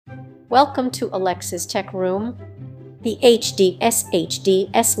Welcome to Alexa's Tech Room. The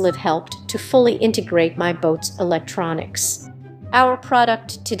HDS-Live helped to fully integrate my boat's electronics. Our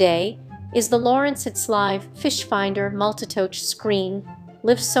product today is the Lowrance HDS-Live Fish Finder Multi-Touch Screen,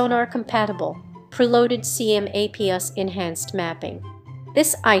 Live Sonar compatible, Preloaded CMAPS Enhanced Mapping.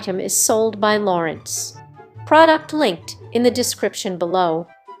 This item is sold by Lowrance. Product linked in the description below.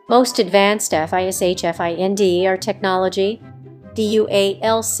 Most advanced FISH-FINDER technology,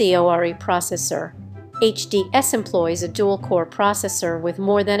 DUALCORE processor. HDS employs a dual-core processor with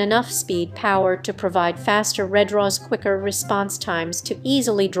more than enough speed power to provide faster redraws, quicker response times to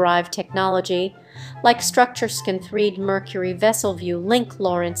easily drive technology like Structure Scan 3D Mercury Vessel View Link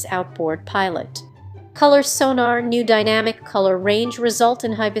Lowrance Outboard Pilot. Color Sonar new dynamic color range result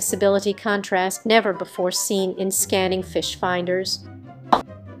in high visibility contrast never before seen in scanning fish finders.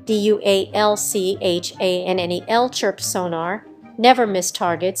 DUALCHANNEL Chirp Sonar never miss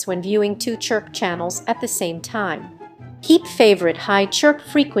targets when viewing two chirp channels at the same time. Keep favorite high chirp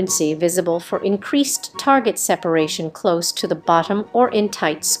frequency visible for increased target separation close to the bottom or in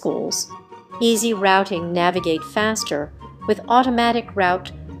tight schools. Easy routing, navigate faster with automatic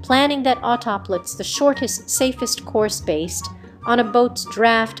route planning that autoplates the shortest, safest course based on a boat's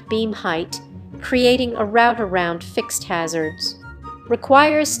draft beam height, creating a route around fixed hazards.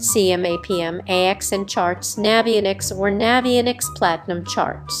 Requires CMAPM AX and charts Navionics or Navionics Platinum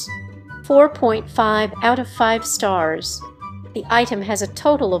charts. 4.5 out of 5 stars. The item has a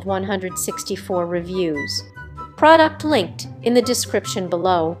total of 164 reviews. Product linked in the description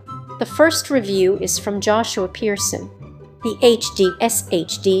below. The first review is from Joshua Pearson. The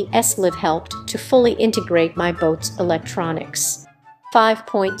HDS-Live helped to fully integrate my boat's electronics.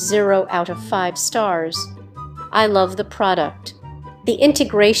 5.0 out of 5 stars. I love the product. The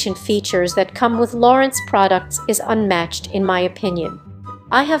integration features that come with Lowrance products is unmatched in my opinion.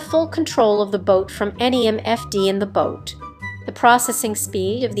 I have full control of the boat from any MFD in the boat. The processing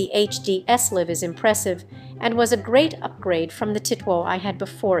speed of the HDS-Live is impressive and was a great upgrade from the Titwo I had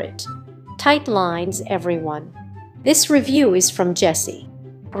before it. Tight lines, everyone. This review is from Jesse.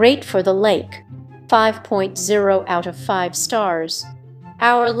 Great for the lake. 5.0 out of 5 stars.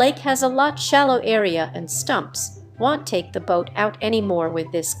 Our lake has a lot shallow area and stumps. Won't take the boat out anymore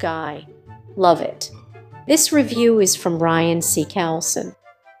with this guy. Love it. This review is from Ryan C. Carlson.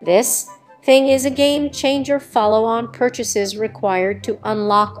 This thing is a game changer. Follow-on purchases required to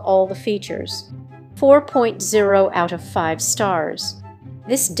unlock all the features. 4.0 out of 5 stars.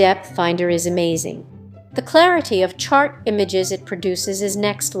 This depth finder is amazing. The clarity of chart images it produces is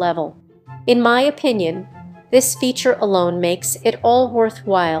next level. In my opinion, this feature alone makes it all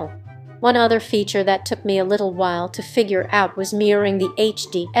worthwhile. One other feature that took me a little while to figure out was mirroring the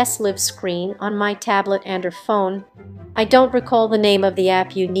HDS-Live screen on my tablet and or phone. I don't recall the name of the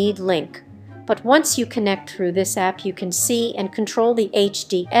app you need link, but once you connect through this app you can see and control the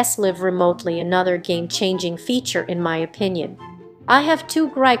HDS-Live remotely, another game-changing feature in my opinion. I have two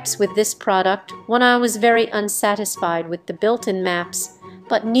gripes with this product. One, I was very unsatisfied with the built-in maps,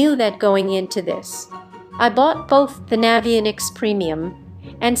 but knew that going into this. I bought both the Navionics Premium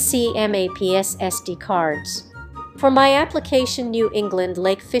and CMAPS SD cards. For my application, New England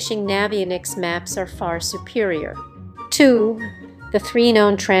lake fishing Navionics maps are far superior. 2. The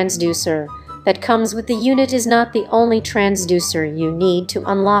 3-node transducer that comes with the unit is not the only transducer you need to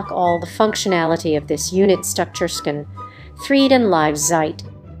unlock all the functionality of this unit. Structure Scan 3D Live Zeit.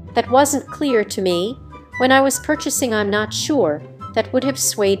 That wasn't clear to me when I was purchasing. I'm not sure that would have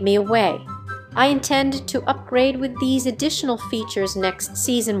swayed me away. I intend to upgrade with these additional features next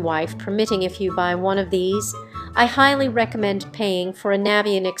season, wife permitting. If you buy one of these, I highly recommend paying for a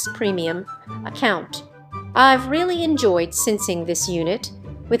Navionics Premium account. I've really enjoyed sensing this unit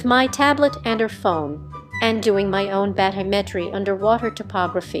with my tablet and or phone and doing my own bathymetry underwater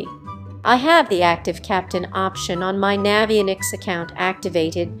topography. I have the Active Captain option on my Navionics account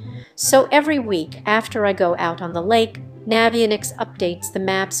activated, so every week after I go out on the lake, Navionics updates the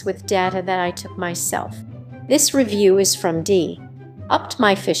maps with data that I took myself. This review is from D. Upped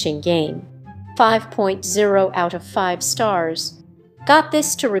my fishing game. 5.0 out of 5 stars. Got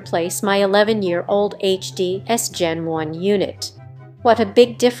this to replace my 11-year-old HDS Gen 1 unit. What a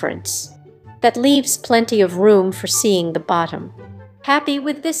big difference. That leaves plenty of room for seeing the bottom. Happy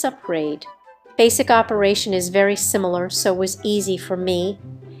with this upgrade. Basic operation is very similar, so was easy for me,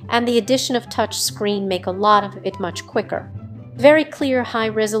 and the addition of touch screen make a lot of it much quicker. Very clear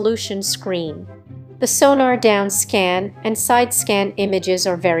high-resolution screen. The sonar down scan and side scan images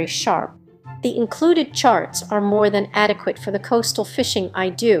are very sharp. The included charts are more than adequate for the coastal fishing I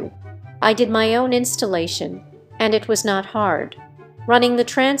do. I did my own installation, and it was not hard. Running the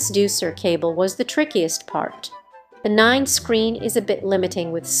transducer cable was the trickiest part. The 9 screen is a bit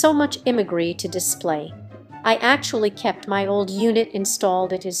limiting with so much imagery to display. I actually kept my old unit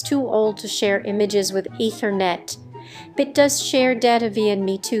installed. It is too old to share images with Ethernet. It does share data via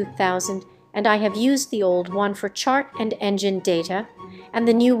ME 2000, and I have used the old one for chart and engine data, and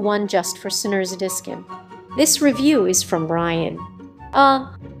the new one just for Sonar's diskin. This review is from Ryan.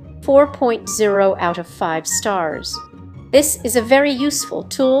 4.0 out of 5 stars. This is a very useful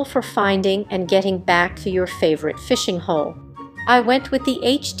tool for finding and getting back to your favorite fishing hole. I went with the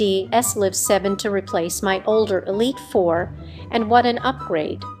HDS-Live 7 to replace my older Elite 4, and what an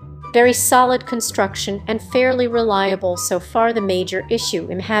upgrade. Very solid construction and fairly reliable. So far the major issue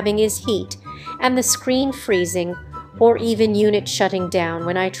I'm having is heat and the screen freezing or even unit shutting down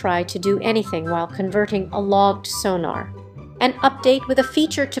when I try to do anything while converting a logged sonar. An update with a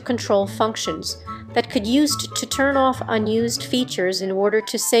feature to control functions that could use to turn off unused features in order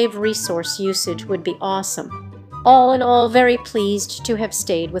to save resource usage would be awesome. All in all, very pleased to have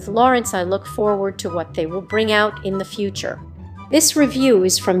stayed with Lowrance. I look forward to what they will bring out in the future. This review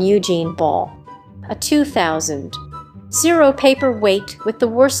is from Eugene Ball. A 2000. 0 paperweight with the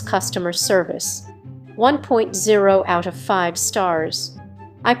worst customer service. 1.0 out of 5 stars.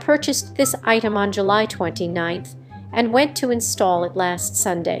 I purchased this item on July 29th and went to install it last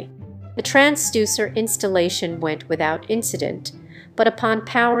Sunday. The transducer installation went without incident, but upon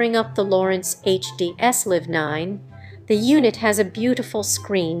powering up the Lowrance HDS-Live 9, the unit has a beautiful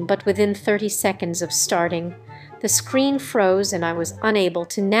screen, but within 30 seconds of starting, the screen froze and I was unable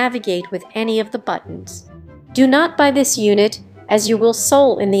to navigate with any of the buttons. Do not buy this unit, as you will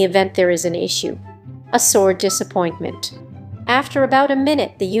soul in the event there is an issue. A sore disappointment. After about a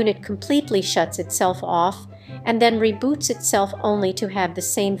minute, the unit completely shuts itself off and then reboots itself only to have the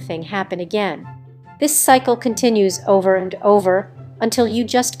same thing happen again. This cycle continues over and over until you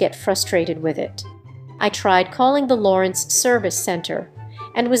just get frustrated with it. I tried calling the Lowrance Service Center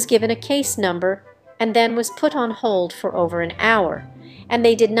and was given a case number and then was put on hold for over an hour, and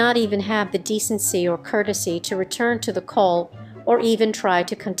they did not even have the decency or courtesy to return to the call or even try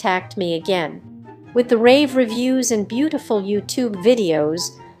to contact me again. With the rave reviews and beautiful YouTube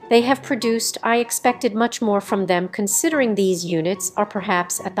videos they have produced, I expected much more from them, considering these units are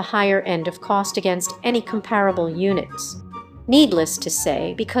perhaps at the higher end of cost against any comparable units. Needless to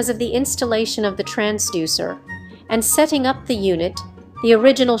say, because of the installation of the transducer and setting up the unit, the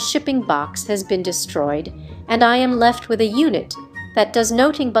original shipping box has been destroyed, and I am left with a unit that does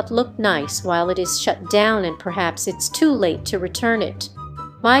nothing but look nice while it is shut down, and perhaps it's too late to return it.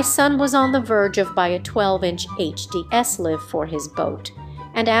 My son was on the verge of buying a 12-inch HDS-Live for his boat,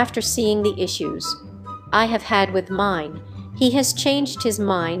 and after seeing the issues I have had with mine, he has changed his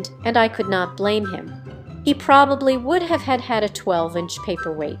mind, and I could not blame him. He probably would have had a 12-inch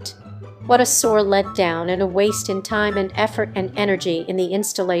paperweight. What a sore letdown and a waste in time and effort and energy in the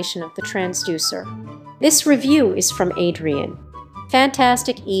installation of the transducer. This review is from Adrian.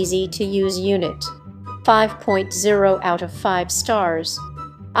 Fantastic, easy to use unit. 5.0 out of 5 stars.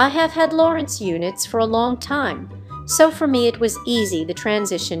 I have had Lowrance units for a long time, so for me it was easy the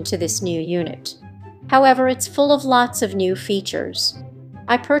transition to this new unit. However, it's full of lots of new features.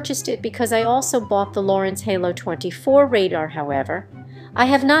 I purchased it because I also bought the Lowrance Halo 24 radar. However, I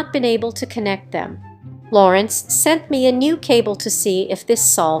have not been able to connect them. Lowrance sent me a new cable to see if this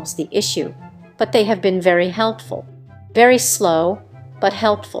solves the issue, but they have been very helpful. Very slow, but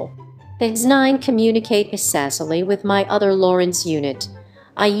helpful. The 9 communicate easily with my other Lowrance unit.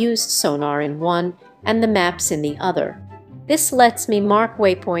 I used Sonar in one and the maps in the other. This lets me mark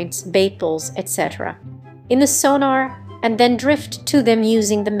waypoints, bait bulls, etc. in the Sonar and then drift to them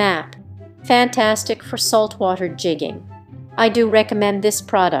using the map. Fantastic for saltwater jigging. I do recommend this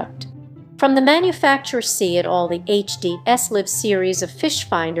product. From the manufacturer, see it all. The HDS-Live series of fish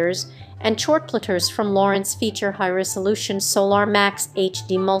finders and short plitters from Lowrance feature high-resolution Solar Max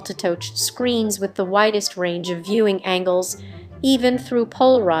HD multitouch screens with the widest range of viewing angles, even through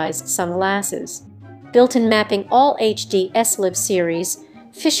polarized sunglasses. Built-in mapping. All HDS-Live series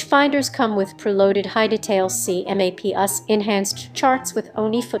fish finders come with preloaded high-detail CMAP enhanced charts with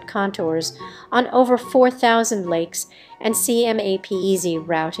ONI foot contours on over 4,000 lakes and CMAP easy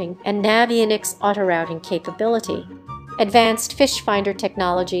routing and Navionics auto-routing capability. Advanced fish finder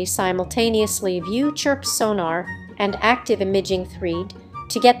technology simultaneously view chirp sonar and active imaging 3D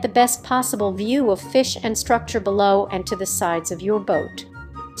to get the best possible view of fish and structure below and to the sides of your boat.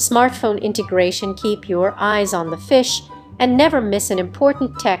 Smartphone integration. Keep your eyes on the fish and never miss an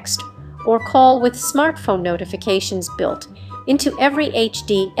important text or call with smartphone notifications built into every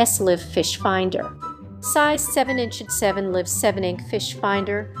HDS-Live fish finder. Size 7" 7 Live 7" fish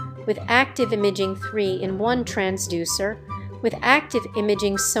finder with active imaging 3-in-1 transducer with active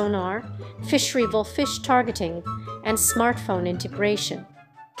imaging sonar, fishrival fish targeting, and smartphone integration.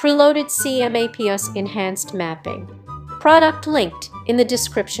 Preloaded CMAPS enhanced mapping. Product linked in the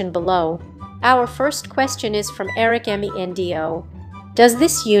description below. Our first question is from Eric MENDO. Does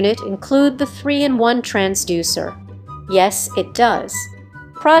this unit include the 3-in-1 transducer? Yes, it does.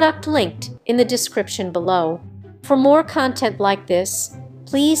 Product linked in the description below. For more content like this,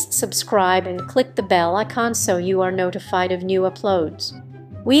 please subscribe and click the bell icon so you are notified of new uploads.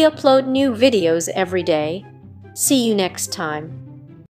 We upload new videos every day. See you next time.